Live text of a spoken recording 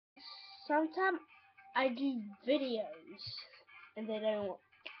sometimes I do videos and they don't work.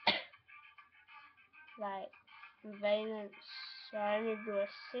 Like valence, so I only do a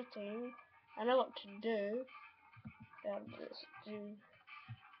setting. I know what to do. I'll just do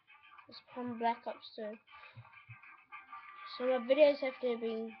this from Black Ops 2. So my videos have to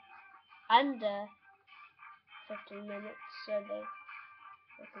be under 15 minutes so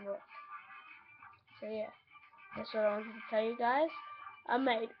they can work. So yeah, that's what I wanted to tell you guys. I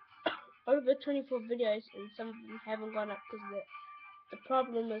made over 24 videos and some of them haven't gone up because the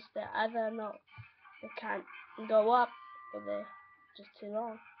problem is they're either not, they can't go up or they're just too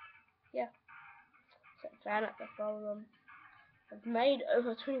long. Yeah, so I found out the problem. I've made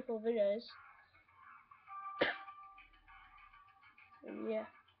over 24 videos and yeah,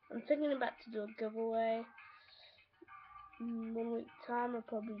 I'm thinking about to do a giveaway. 1 week time I'll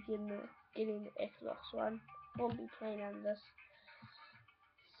probably getting the Xbox One. Won't be playing on this.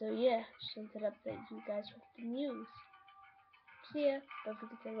 So yeah, just wanted to update you guys with the news. See ya. Don't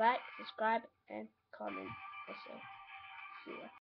forget to like, subscribe, and comment also. See ya.